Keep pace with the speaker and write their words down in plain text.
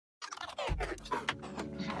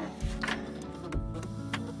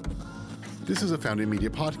This is a Founding Media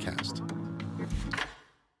podcast.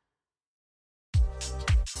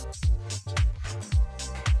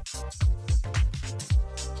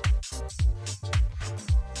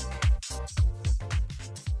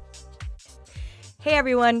 Hey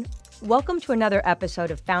everyone, welcome to another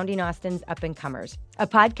episode of Founding Austin's Up and Comers, a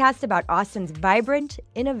podcast about Austin's vibrant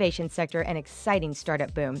innovation sector and exciting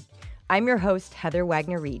startup boom. I'm your host, Heather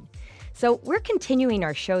Wagner-Reed. So we're continuing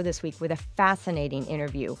our show this week with a fascinating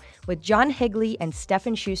interview with John Higley and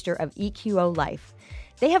Stefan Schuster of EQO Life.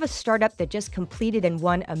 They have a startup that just completed and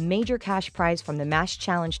won a major cash prize from the Mass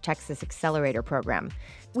Challenge Texas Accelerator Program.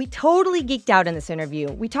 We totally geeked out in this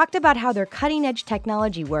interview. We talked about how their cutting-edge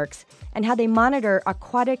technology works and how they monitor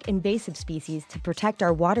aquatic invasive species to protect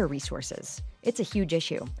our water resources. It's a huge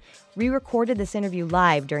issue. We recorded this interview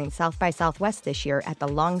live during South by Southwest this year at the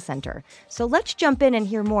Long Center. So let's jump in and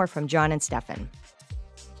hear more from John and Stefan.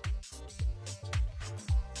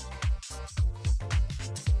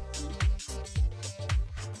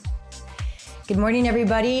 Good morning,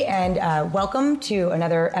 everybody, and welcome to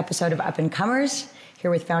another episode of Up and Comers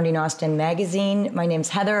here with Founding Austin Magazine. My name's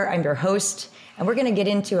Heather. I'm your host, and we're going to get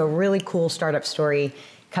into a really cool startup story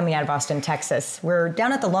coming out of Austin, Texas. We're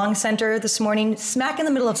down at the Long Center this morning, smack in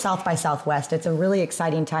the middle of South by Southwest. It's a really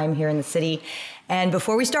exciting time here in the city. And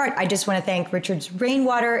before we start, I just want to thank Richard's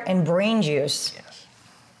Rainwater and Brain Juice. Yes.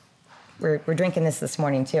 We're drinking this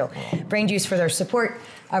morning, too. Brain Juice for their support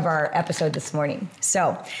of our episode this morning.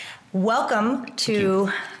 So, welcome to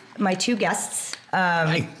my two guests,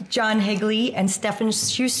 John Higley and Stefan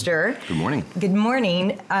Schuster. Good morning. Good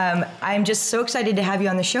morning. I'm just so excited to have you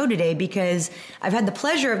on the show today because I've had the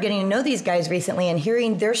pleasure of getting to know these guys recently and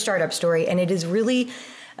hearing their startup story, and it is really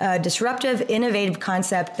a disruptive, innovative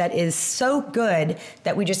concept that is so good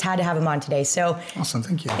that we just had to have them on today. So awesome,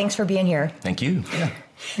 thank you. Thanks for being here. Thank you. Yeah.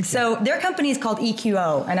 So their company is called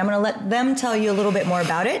EQO, and I'm going to let them tell you a little bit more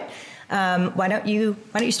about it. Why don't you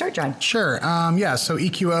start, John? Sure. So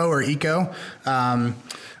EQO or ECO,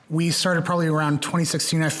 we started probably around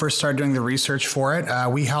 2016. I first started doing the research for it.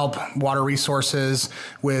 We help water resources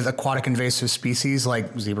with aquatic invasive species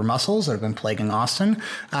like zebra mussels that have been plaguing Austin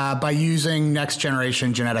by using next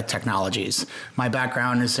generation genetic technologies. My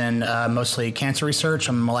background is in mostly cancer research.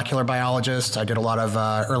 I'm a molecular biologist. I did a lot of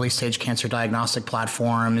early stage cancer diagnostic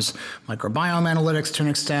platforms, microbiome analytics to an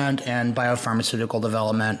extent, and biopharmaceutical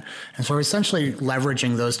development. And so we're essentially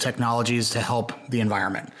leveraging those technologies to help the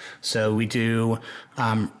environment. So we do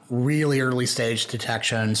really early stage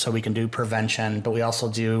detection, so we can do prevention, but we also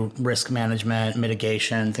do risk management,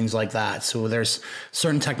 mitigation, things like that. So there's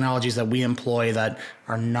certain technologies that we employ that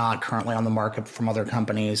are not currently on the market from other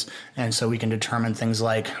companies. And so we can determine things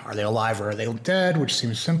like, are they alive or are they dead, which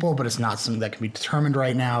seems simple, but it's not something that can be determined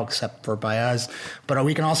right now except for by us. But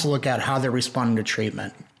we can also look at how they're responding to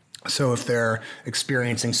treatment. So if they're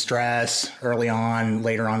experiencing stress early on,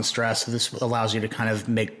 later on stress, this allows you to kind of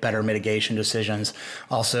make better mitigation decisions.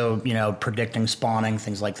 Also, predicting spawning,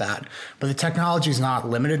 things like that. But the technology is not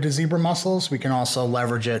limited to zebra mussels. We can also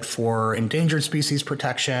leverage it for endangered species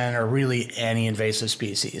protection or really any invasive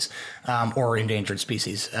species or endangered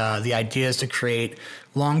species. The idea is to create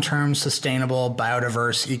long-term sustainable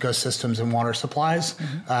biodiverse ecosystems and water supplies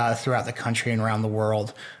throughout the country and around the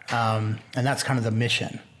world. And that's kind of the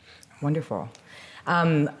mission. Wonderful.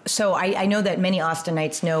 So I know that many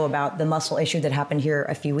Austinites know about the mussel issue that happened here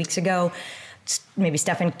a few weeks ago. Maybe,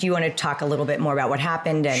 Stefan, do you want to talk a little bit more about what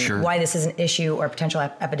happened and why this is an issue or potential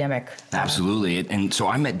epidemic? Absolutely. And so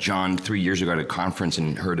I met John 3 years ago at a conference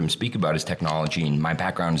and heard him speak about his technology. And my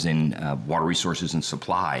background is in water resources and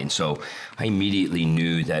supply. And so I immediately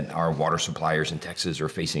knew that our water suppliers in Texas are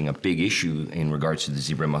facing a big issue in regards to the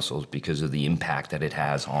zebra mussels because of the impact that it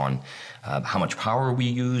has on how much power we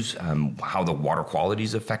use, how the water quality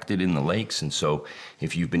is affected in the lakes. And so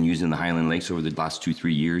if you've been using the Highland Lakes over the last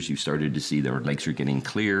 2-3 years, you've started to see their lakes are getting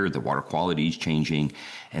clear, the water quality is changing,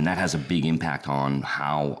 and that has a big impact on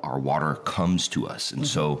how our water comes to us. And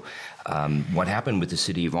so what happened with the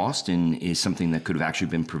city of Austin is something that could have actually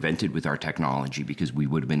been prevented with our technology because we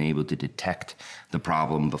would have been able to detect the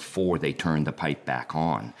problem before they turned the pipe back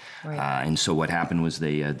on. Right. And so what happened was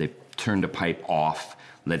they turned the pipe off,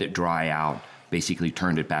 let it dry out, basically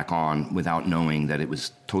turned it back on without knowing that it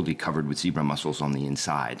was totally covered with zebra mussels on the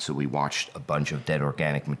inside. So we watched a bunch of dead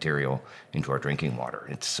organic material into our drinking water.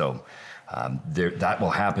 That will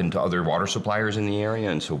happen to other water suppliers in the area,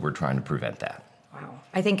 and so we're trying to prevent that. Wow.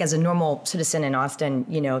 I think as a normal citizen in Austin,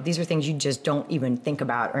 these are things you just don't even think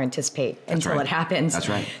about or anticipate until it happens. That's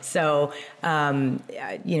right. So,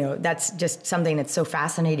 that's just something that's so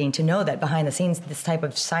fascinating to know that behind the scenes, this type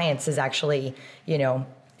of science is actually,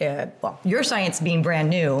 well, your science being brand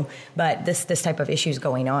new, but this type of issues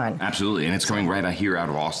going on. Absolutely, and it's coming right out here out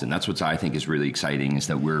of Austin. That's what I think is really exciting, is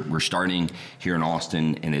that we're starting here in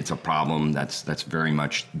Austin, and it's a problem that's very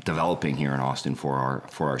much developing here in Austin for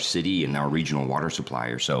our city and our regional water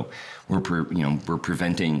supplier. So we're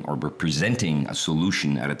presenting a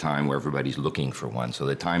solution at a time where everybody's looking for one. So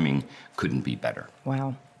the timing couldn't be better.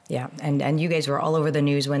 Wow. Yeah, and you guys were all over the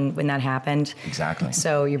news when that happened. Exactly.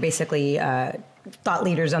 So you're basically thought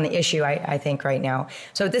leaders on the issue, I think, right now.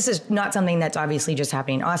 So this is not something that's obviously just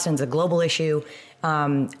happening in Austin. It's a global issue.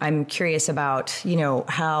 I'm curious about,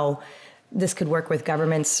 how this could work with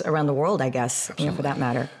governments around the world, I guess, for that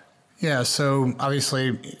matter. Yeah, so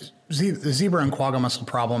obviously the zebra and quagga mussel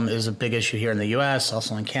problem is a big issue here in the U.S.,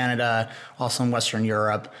 also in Canada, also in Western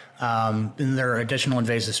Europe. And there are additional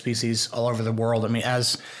invasive species all over the world. I mean,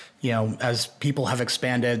 as people have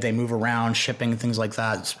expanded, they move around, shipping, things like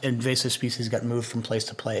that. Invasive species get moved from place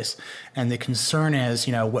to place. And the concern is,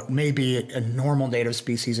 what may be a normal native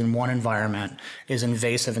species in one environment is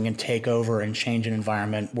invasive and can take over and change an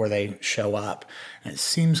environment where they show up. And it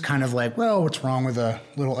seems kind of like, well, what's wrong with a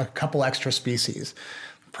couple extra species?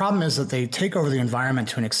 The problem is that they take over the environment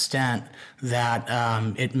to an extent that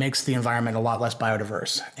it makes the environment a lot less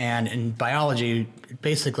biodiverse. And in biology,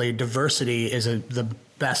 basically, diversity is the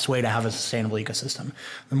best way to have a sustainable ecosystem.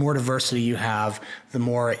 The more diversity you have, the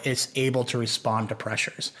more it's able to respond to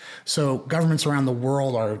pressures. So governments around the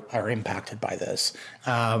world are impacted by this.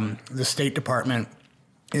 The State Department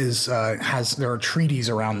there are treaties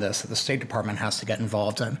around this that the State Department has to get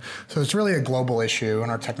involved in. So it's really a global issue, and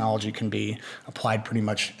our technology can be applied pretty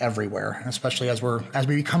much everywhere, and especially as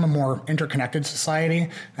we become a more interconnected society,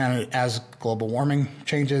 and as global warming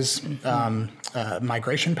changes,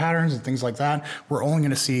 migration patterns and things like that, we're only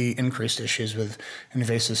going to see increased issues with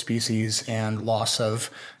invasive species and loss of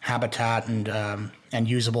habitat and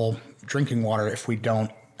usable drinking water if we don't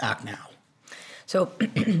act now. So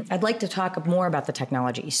I'd like to talk more about the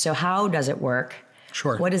technology. So how does it work?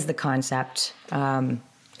 Sure. What is the concept?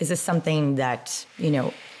 Is this something that,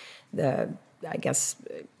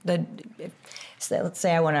 let's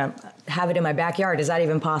say I want to have it in my backyard. Is that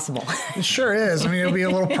even possible? It sure is. I mean, it'll be a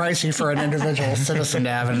little pricey for an individual citizen to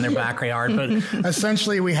have it in their backyard, but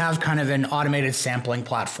essentially we have kind of an automated sampling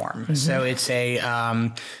platform. Mm-hmm. So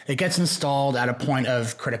it gets installed at a point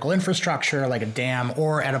of critical infrastructure, like a dam,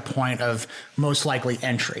 or at a point of most likely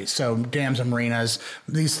entry. So dams and marinas,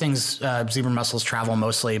 these things, zebra mussels travel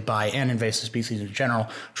mostly and invasive species in general,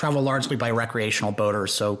 travel largely by recreational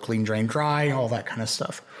boaters. So clean, drain, dry, all that kind of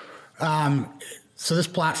stuff. So this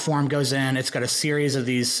platform goes in, it's got a series of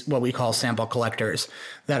these, what we call sample collectors,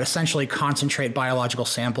 that essentially concentrate biological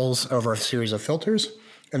samples over a series of filters.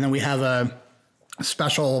 And then we have a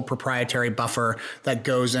special proprietary buffer that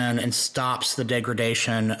goes in and stops the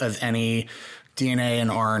degradation of any DNA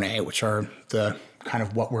and RNA, which are the kind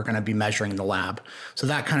of what we're going to be measuring in the lab. So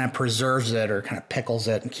that kind of preserves it or kind of pickles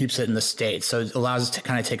it and keeps it in the state. So it allows us to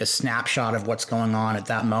kind of take a snapshot of what's going on at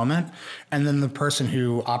that moment. And then the person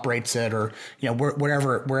who operates it or,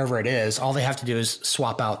 wherever it is, all they have to do is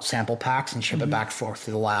swap out sample packs and ship it back forth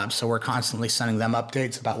to the lab. So we're constantly sending them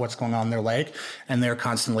updates about what's going on in their lake. And they're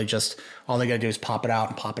constantly all they got to do is pop it out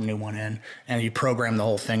and pop a new one in. And you program the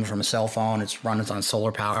whole thing from a cell phone. It's run on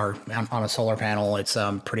solar power, on a solar panel. It's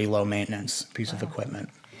pretty low maintenance piece of equipment.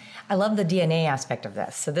 I love the DNA aspect of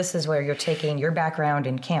this. So this is where you're taking your background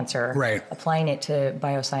in cancer, right, applying it to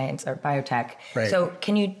bioscience or biotech. Right. So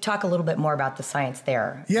can you talk a little bit more about the science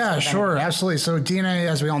there? Yeah, sure. Absolutely. So DNA,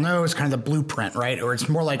 as we all know, is kind of the blueprint, right? Or it's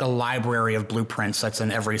more like a library of blueprints that's in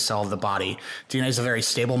every cell of the body. DNA is a very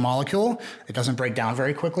stable molecule. It doesn't break down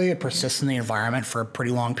very quickly. It persists in the environment for a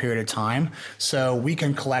pretty long period of time. So we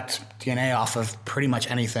can collect DNA off of pretty much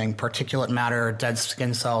anything, particulate matter, dead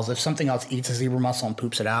skin cells. If something else eats a zebra mussel and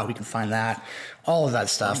poops it out, we can find that, all of that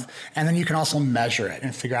stuff. And then you can also measure it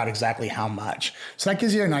and figure out exactly how much. So that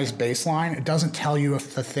gives you a nice baseline. It doesn't tell you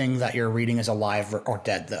if the thing that you're reading is alive or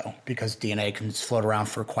dead, though, because DNA can float around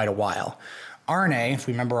for quite a while. RNA, if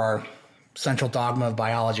we remember our central dogma of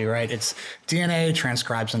biology, right? It's DNA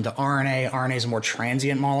transcribes into RNA. RNA is a more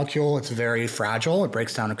transient molecule. It's very fragile. It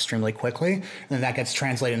breaks down extremely quickly. And then that gets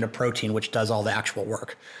translated into protein, which does all the actual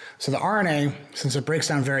work. So the RNA, since it breaks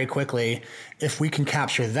down very quickly, if we can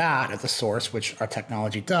capture that at the source, which our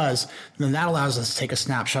technology does, then that allows us to take a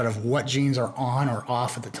snapshot of what genes are on or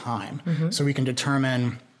off at the time. Mm-hmm. So we can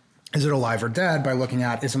determine, is it alive or dead by looking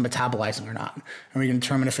at, is it metabolizing or not? And we can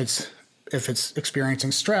determine if if it's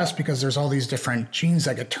experiencing stress, because there's all these different genes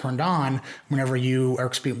that get turned on whenever you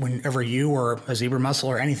or a zebra mussel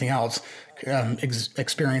or anything else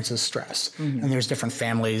experiences stress. And there's different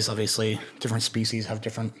families, obviously, different species have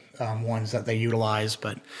different ones that they utilize,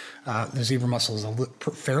 but the zebra mussel is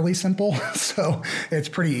fairly simple. So it's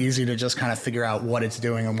pretty easy to just kind of figure out what it's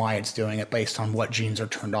doing and why it's doing it based on what genes are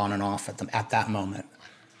turned on and off at that moment.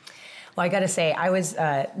 Well, I got to say, I was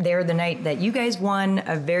there the night that you guys won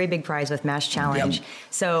a very big prize with Mass Challenge. Yep.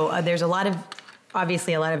 So there's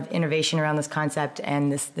obviously a lot of innovation around this concept,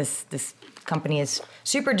 and this company is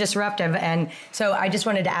super disruptive. And so I just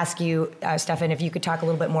wanted to ask you, Stefan, if you could talk a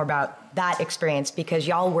little bit more about that experience, because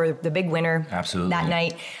y'all were the big winner that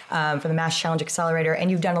night for the Mass Challenge Accelerator,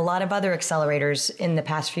 and you've done a lot of other accelerators in the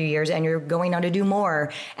past few years, and you're going on to do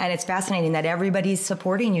more. And it's fascinating that everybody's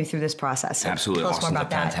supporting you through this process. So absolutely. Tell us more Austin's about a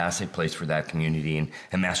that. fantastic place for that community,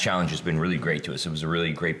 and Mass Challenge has been really great to us. It was a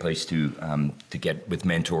really great place to get with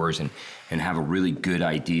mentors and have a really good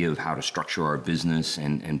idea of how to structure our business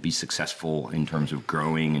and be successful in terms of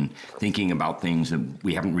growing and thinking about things that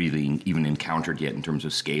we haven't really even encountered yet in terms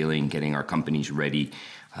of scaling, getting our companies ready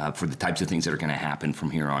for the types of things that are going to happen from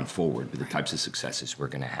here on forward, with the types of successes we're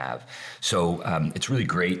going to have. So it's really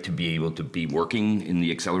great to be able to be working in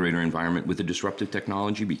the accelerator environment with a disruptive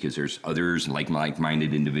technology, because there's others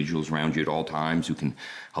like-minded individuals around you at all times who can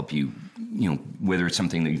help you, whether it's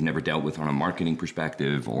something that you've never dealt with on a marketing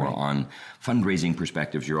perspective or on fundraising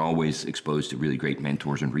perspectives, you're always exposed to really great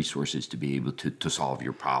mentors and resources to be able to solve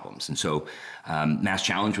your problems. And so Mass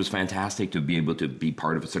Challenge was fantastic to be able to be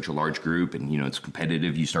part of such a large group, and it's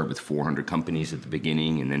competitive. You start with 400 companies at the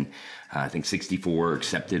beginning, and then I think 64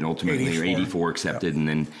 accepted ultimately, or 84 accepted, and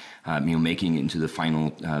then making it into the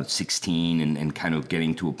final 16 and kind of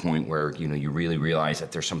getting to a point where you really realize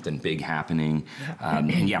that there's something big happening.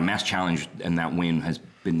 And Mass Challenge and that win has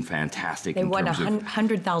been fantastic. They won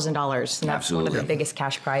 $100,000, and that's one of the biggest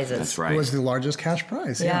cash prizes. That's right. It was the largest cash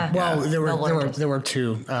prize. Yeah. Well, there were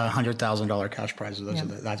two $100,000 cash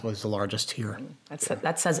prizes. That was the largest tier.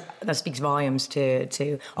 That speaks volumes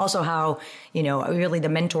to also how really the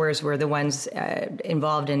mentors were the ones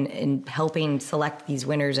involved in helping select these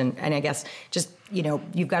winners, and I guess just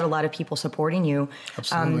you've got a lot of people supporting you.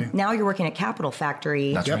 Absolutely. Now you're working at Capital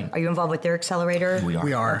Factory. That's right. Are you involved with their accelerator?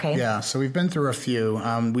 We are. Okay. Yeah. So we've been through a few.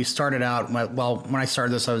 We started out, when I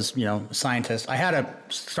started this, I was, a scientist. I had a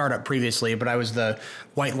startup previously, but I was the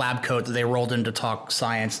white lab coat that they rolled in to talk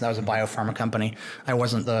science. That was a biopharma company. I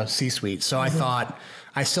wasn't the C-suite. So I thought,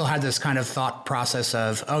 I still had this kind of thought process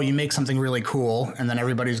of, you make something really cool, and then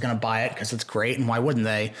everybody's going to buy it because it's great, and why wouldn't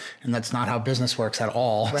they? And that's not how business works at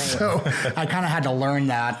all. Right. So I kind of had to learn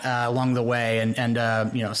that along the way.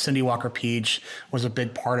 And Cindy Walker-Peach was a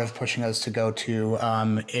big part of pushing us to go to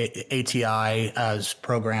ATI's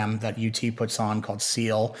program that UT puts on called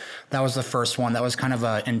SEAL. That was the first one. That was kind of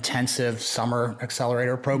an intensive summer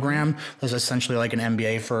accelerator program. It was essentially like an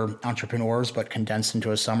MBA for entrepreneurs, but condensed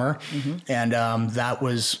into a summer. And that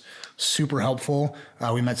was super helpful.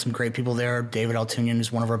 We met some great people there. David Altunian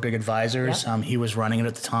is one of our big advisors. Yep. He was running it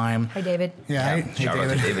at the time. Hi, David. Yeah. Hey, Shout out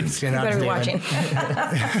to David. You better be watching.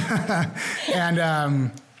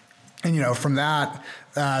 And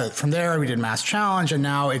from there we did Mass Challenge, and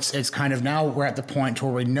now it's kind of, now we're at the point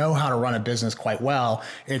where we know how to run a business quite well.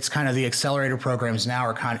 It's kind of the accelerator programs now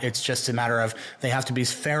are it's just a matter of they have to be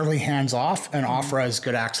fairly hands off and offer us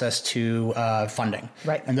good access to funding.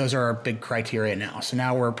 Right. And those are our big criteria now. So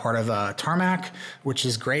now we're part of Tarmac, which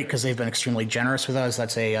is great because they've been extremely generous with us.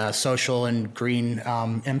 That's a social and green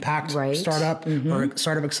impact startup or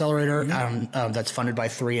startup accelerator that's funded by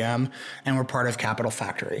 3M, and we're part of Capital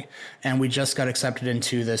Factory. And we just got accepted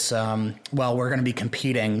into this. We're going to be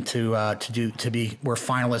competing we're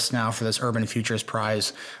finalists now for this Urban Futures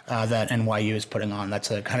Prize that NYU is putting on. That's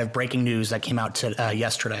a kind of breaking news that came out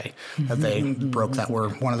yesterday that they broke that we're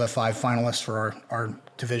one of the 5 finalists for our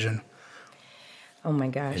division. Oh my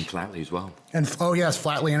gosh. And Flatley as well. And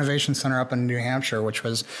Flatley Innovation Center up in New Hampshire, which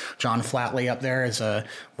was John Flatley up there, is a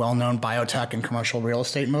well-known biotech and commercial real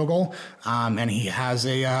estate mogul, and he has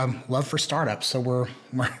a love for startups. So we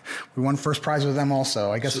won first prize with them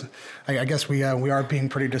also. I guess we are being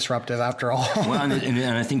pretty disruptive after all. Well, and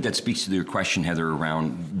I think that speaks to your question, Heather,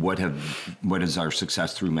 around what is our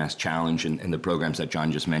success through Mass Challenge and the programs that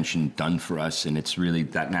John just mentioned done for us, and it's really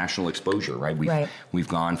that national exposure, right? We've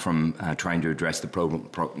gone from trying to address the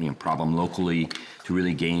problem locally to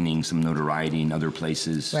really gaining some notoriety in other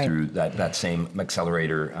places through that same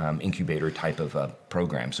accelerator incubator type of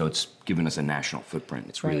program. So it's given us a national footprint.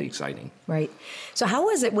 It's really exciting. Right. So how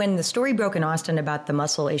was it when the story broke in Austin about the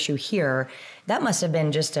mussel issue here? That must have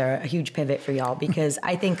been just a huge pivot for y'all, because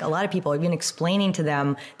I think a lot of people have been explaining to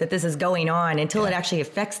them that this is going on until it actually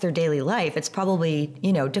affects their daily life. It's probably,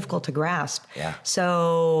 difficult to grasp. Yeah.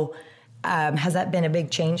 So has that been a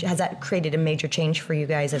big change? Has that created a major change for you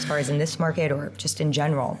guys as far as in this market or just in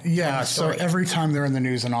general? Yeah, so every time they're in the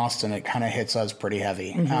news in Austin, it kind of hits us pretty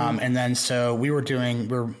heavy. And then so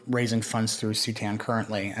we're raising funds through CTAN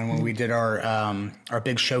currently. And when we did our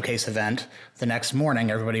big showcase event, the next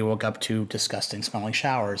morning, everybody woke up to disgusting smelling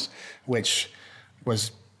showers, which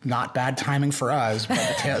was not bad timing for us,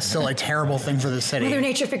 but still a terrible thing for the city. Mother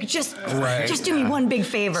Nature figured, just do me one big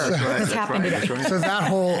favor. What's happened today? So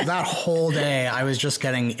that whole day, I was just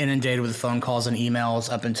getting inundated with phone calls and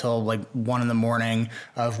emails up until like 1 a.m.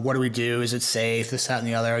 of what do we do? Is it safe? This, that, and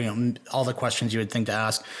the other. All the questions you would think to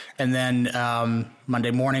ask. And then Monday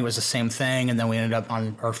morning was the same thing, and then we ended up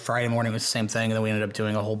or Friday morning was the same thing, and then we ended up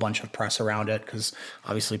doing a whole bunch of press around it because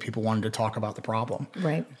obviously people wanted to talk about the problem.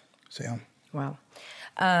 Right. So yeah. Wow.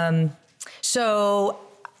 So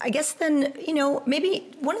I guess then,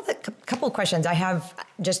 maybe one of the couple of questions I have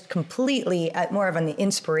just completely more of on the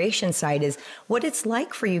inspiration side is what it's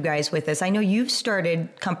like for you guys with this. I know you've started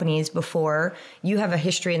companies before. You have a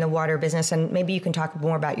history in the water business, and maybe you can talk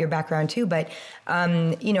more about your background too. But,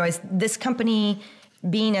 is this company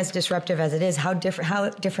being as disruptive as it is, how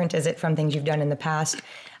different is it from things you've done in the past?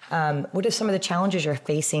 What are some of the challenges you're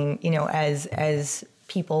facing, as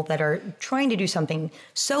people that are trying to do something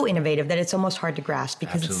so innovative that it's almost hard to grasp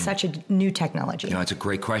because it's such a new technology? It's a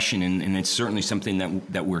great question, and it's certainly something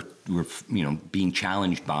that we're being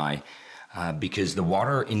challenged by because the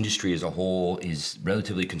water industry as a whole is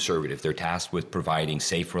relatively conservative. They're tasked with providing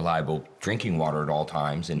safe, reliable drinking water at all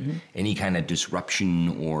times, and any kind of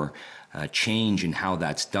disruption or change in how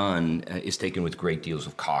that's done is taken with great deals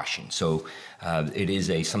of caution. So it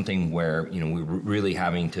is something where we're really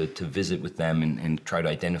having to visit with them and try to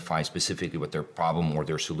identify specifically what their problem or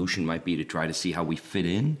their solution might be to try to see how we fit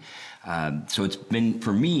in. So it's been,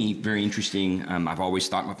 for me, very interesting. I've always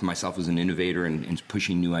thought of myself as an innovator and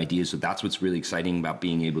pushing new ideas. So that's what's really exciting about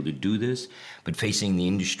being able to do this. But facing the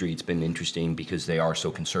industry, it's been interesting because they are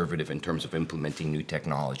so conservative in terms of implementing new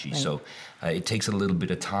technology. Right. So it takes a little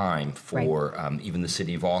bit of time for even the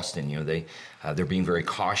city of Austin. They're being very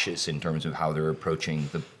cautious in terms of how they're approaching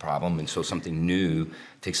the problem. And so something new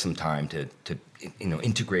takes some time to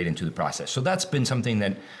integrate into the process. So that's been something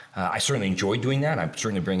that I certainly enjoy doing that. I'm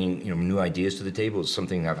certainly bringing new ideas to the table. It's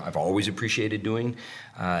something I've always appreciated doing.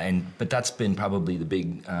 But that's been probably the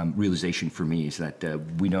big realization for me is that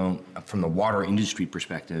we don't, from the water industry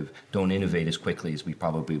perspective, don't innovate as quickly as we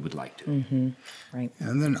probably would like to. Mm-hmm. Right.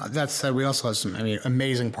 And then that said, we also have some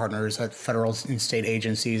amazing partners at federal and state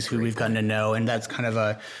agencies who we've gotten to know. And that's kind of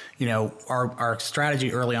our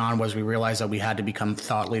strategy early on was we realized that we had to become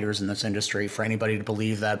thought leaders in this industry for anybody to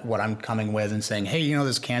believe that what I'm coming with and saying, hey,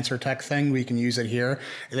 this cancer tech thing, we can use it here.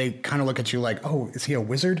 They kind of look at you like, oh, is he a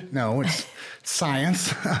wizard? No, it's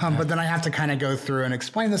science. But then I have to kind of go through and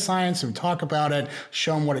explain the science and talk about it,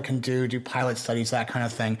 show them what it can do pilot studies, that kind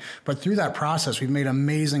of thing. But through that process, we've made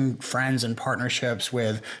amazing friends and partnerships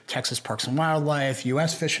with Texas Parks and Wildlife,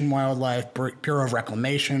 U.S. Fish and Wildlife, Bureau of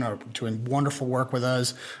Reclamation are doing wonderful work with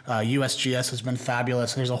us. USGS has been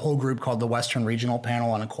fabulous. There's a whole group called the Western Regional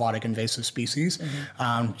Panel on Aquatic Invasive Species.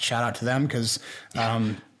 Shout out to them because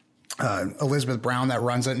Elizabeth Brown that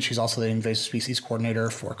runs it, and she's also the invasive species coordinator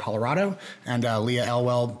for Colorado, and Leah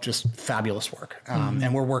Elwell, just fabulous work.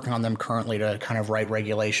 And we're working on them currently to kind of write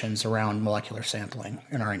regulations around molecular sampling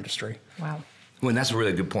in our industry. Wow. Well, and that's a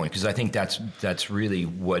really good point because I think that's really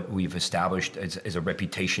what we've established as a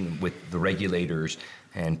reputation with the regulators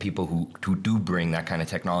and people who do bring that kind of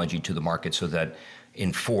technology to the market, so that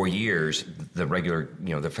in 4 years, the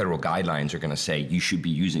federal guidelines are going to say you should be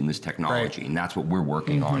using this technology. Right. And that's what we're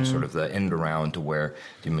working on, sort of the end around to where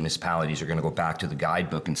the municipalities are going to go back to the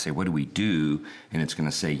guidebook and say, what do we do? And it's going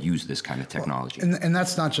to say, use this kind of technology. Well, and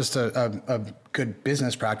that's not just a good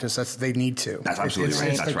business practice. They need to. That's absolutely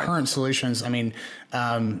right. It's the current solutions. I mean,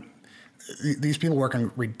 these people work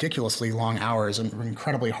in ridiculously long hours and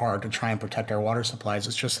incredibly hard to try and protect our water supplies.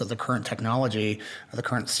 It's just that the current technology, the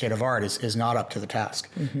current state of art is not up to the task.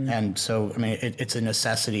 And so, I mean, it's a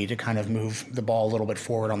necessity to kind of move the ball a little bit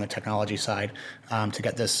forward on the technology side to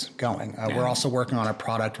get this going. We're also working on a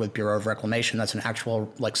product with Bureau of Reclamation that's an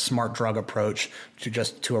actual smart drug approach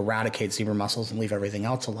to eradicate zebra mussels and leave everything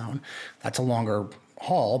else alone. That's a longer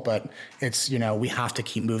haul, but it's, we have to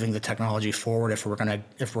keep moving the technology forward if we're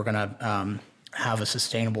gonna have a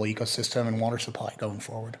sustainable ecosystem and water supply going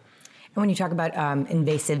forward. And when you talk about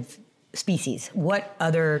invasive species, what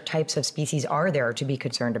other types of species are there to be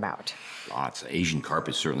concerned about? Lots. Asian carp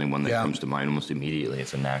is certainly one that comes to mind almost immediately.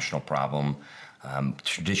 It's a national problem.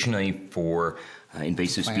 Traditionally, for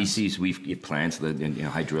invasive species, we've get plants,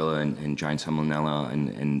 hydrilla and giant salmonella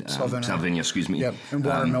and salvinia, excuse me. Yep, and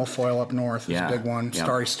water milfoil up north is a big one. Yep.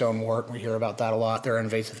 Starry stonewort, we hear about that a lot. There are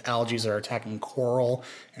invasive algae that are attacking coral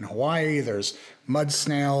in Hawaii. There's mud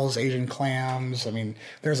snails, Asian clams. I mean,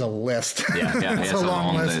 there's a list. It's a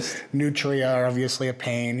long list. Nutria are obviously a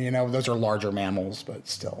pain. Those are larger mammals, but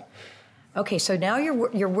still. Okay, so now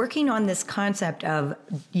you're working on this concept of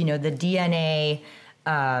the DNA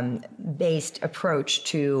based approach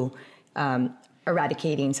to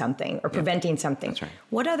eradicating something or preventing something. That's right.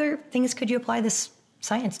 What other things could you apply this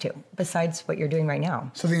science to besides what you're doing right now?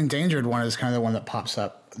 So the endangered one is kind of the one that pops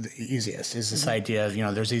up the easiest. Is this idea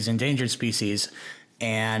of there's these endangered species,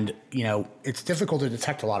 and it's difficult to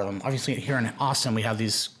detect a lot of them. Obviously, here in Austin, we have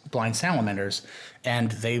these blind salamanders,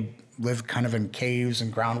 and they live kind of in caves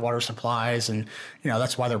and groundwater supplies, and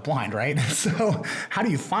that's why they're blind, right? So how do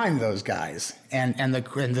you find those guys? And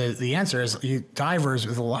the answer is divers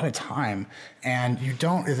with a lot of time, and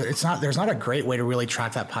there's not a great way to really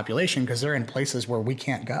track that population because they're in places where we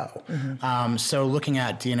can't go. Mm-hmm. So looking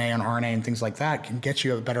at DNA and RNA and things like that can get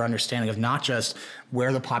you a better understanding of not just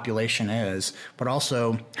where the population is, but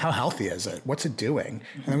also how healthy is it? What's it doing?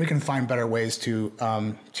 Mm-hmm. And then we can find better ways to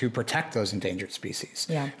protect those endangered species.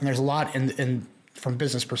 Yeah. And there's a lot from a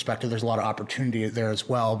business perspective, there's a lot of opportunity there as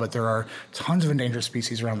well, but there are tons of endangered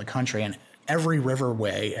species around the country, and every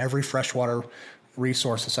riverway, every freshwater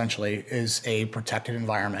resource essentially is a protected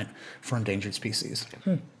environment for endangered species.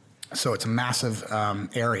 So it's a massive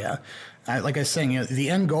area. Like I was saying, the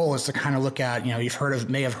end goal is to kind of look at,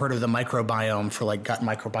 may have heard of the microbiome for like gut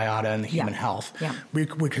microbiota and human health. Yeah. We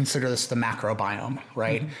consider this the macrobiome,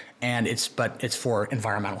 right? Mm-hmm. And it's for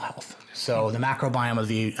environmental health. So the macrobiome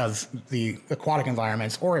of the aquatic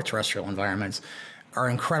environments or terrestrial environments are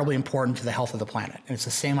incredibly important to the health of the planet. And it's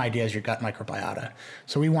the same idea as your gut microbiota.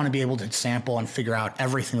 So we want to be able to sample and figure out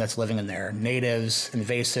everything that's living in there, natives,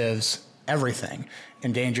 invasives, everything,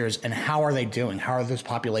 endangers, and how are they doing? How are those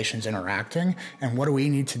populations interacting? And what do we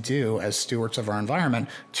need to do as stewards of our environment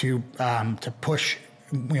to push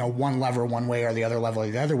one lever one way or the other lever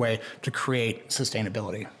the other way to create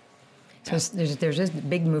sustainability? So there's this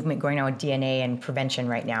big movement going on with DNA and prevention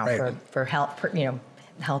right now for health,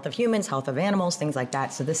 health of humans, health of animals, things like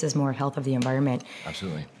that. So this is more health of the environment.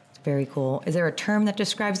 Absolutely. Very cool. Is there a term that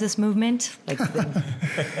describes this movement? Like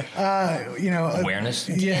awareness?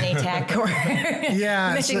 DNA tech? Or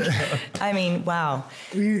wow.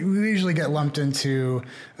 We usually get lumped into,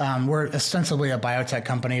 we're ostensibly a biotech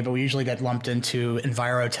company, but we usually get lumped into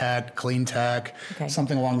envirotech, clean tech,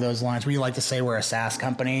 something along those lines. We like to say we're a SaaS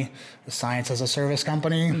company, a science as a service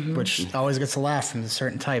company, which always gets a laugh from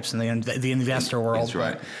certain types in the investor world. That's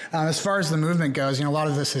right. But as far as the movement goes, a lot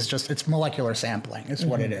of this is it's molecular sampling. It's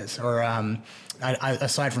what it is. Or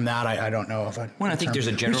aside from that, I don't know if I think there's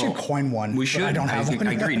a general. We should coin one. We should. I don't have one.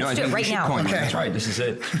 I agree. No, I think we should coin one. That's right. This is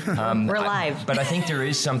it. We're live. But I think there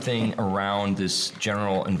is something around this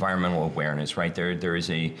general environmental awareness, right? There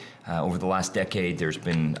is over the last decade, there's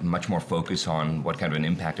been much more focus on what kind of an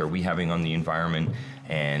impact are we having on the environment,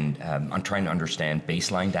 and on trying to understand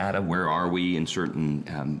baseline data. Where are we in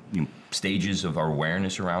certain stages of our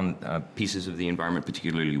awareness around pieces of the environment,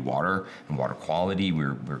 particularly water and water quality?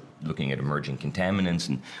 We're looking at emerging contaminants,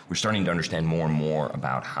 and we're starting to understand more and more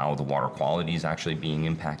about how the water quality is actually being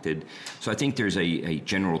impacted. So I think there's a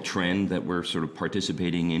general trend that we're sort of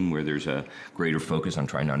participating in, where there's a greater focus on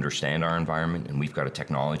trying to understand our environment, and we've got a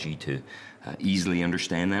technology to easily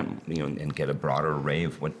understand that, and get a broader array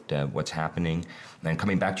of what's happening. And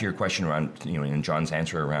coming back to your question around, in John's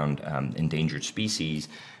answer around endangered species,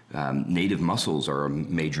 native mussels are a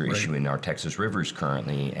major issue in our Texas rivers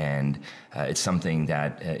currently, and it's something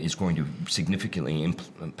that is going to significantly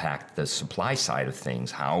impact the supply side of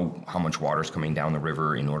things, how much water is coming down the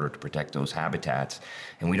river in order to protect those habitats.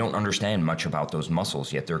 And we don't understand much about those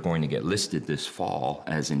mussels yet. They're going to get listed this fall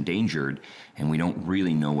as endangered, and we don't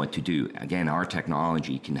really know what to do. Again, our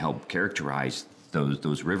technology can help characterize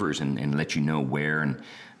those rivers and let you know where and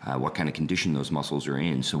what kind of condition those mussels are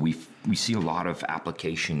in. So we see a lot of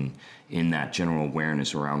application in that general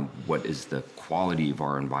awareness around what is the quality of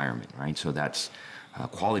our environment, right? So that's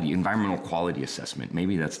environmental quality assessment.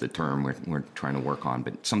 Maybe that's the term we're trying to work on,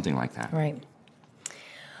 but something like that. Right.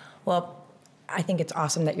 Well, I think it's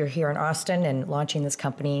awesome that you're here in Austin and launching this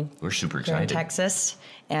company. We're super here in excited. Texas,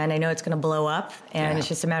 and I know it's going to blow up, and it's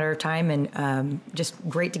just a matter of time. And just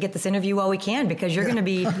great to get this interview while we can, because you're going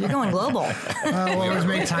to you're going global. We'll always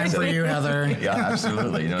make time for you, Heather. Yeah,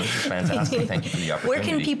 absolutely. This is fantastic. Thank you for the opportunity.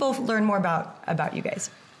 Where can people learn more about you guys?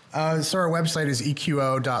 So our website is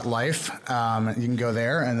EQO.life. You can go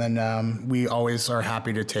there, and then we always are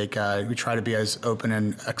happy to take. We try to be as open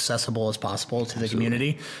and accessible as possible to the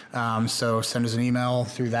community. So send us an email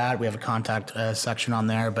through that. We have a contact section on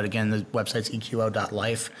there. But again, the website's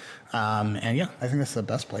EQO.life. And yeah, I think that's the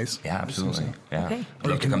best place. Yeah, absolutely. Yeah, Okay. I'd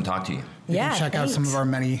love to come talk to you. You Yeah, can check out some thanks. of our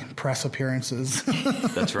many press appearances.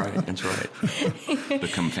 That's right. That's right.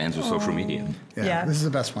 Become fans of social media. Yeah. This is the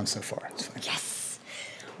best one so far. It's fine. Yes.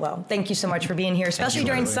 Well, thank you so much for being here, especially you,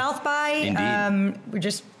 during Heather. South by. Indeed. We're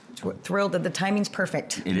just thrilled that the timing's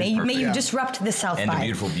perfect. It is May perfect, you yeah. disrupt the South And by. a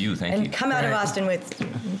beautiful view. Thank you. And come out of Right. Austin with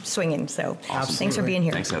swinging. So Awesome. thanks for being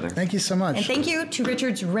here. Thanks, Heather. Thank you so much. And thank you to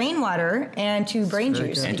Richard's Rainwater and to Brain very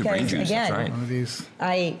Juice. good. And to because, Brain Juice, again, that's right. One of these.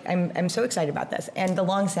 I'm so excited about this. And the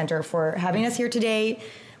Long Center for having us here today.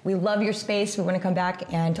 We love your space. We want to come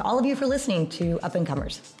back. And to all of you for listening to Up and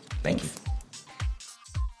Comers. Thank you.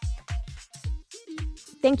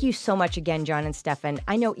 Thank you so much again, John and Stefan.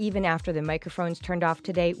 I know even after the microphones turned off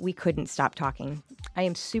today, we couldn't stop talking. I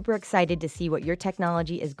am super excited to see what your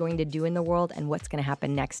technology is going to do in the world and what's going to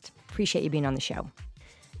happen next. Appreciate you being on the show.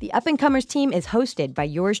 The Up and Comers team is hosted by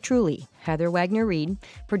yours truly, Heather Wagner-Reed,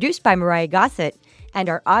 produced by Mariah Gossett, and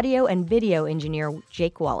our audio and video engineer,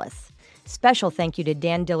 Jake Wallace. Special thank you to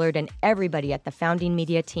Dan Dillard and everybody at the Founding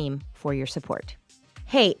Media team for your support.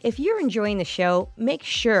 Hey, if you're enjoying the show, make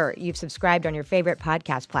sure you've subscribed on your favorite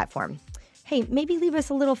podcast platform. Hey, maybe leave us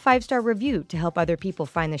a little 5-star review to help other people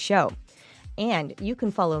find the show. And you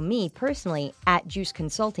can follow me personally at Juice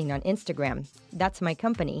Consulting on Instagram. That's my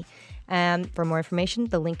company. For more information,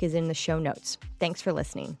 the link is in the show notes. Thanks for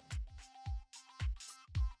listening.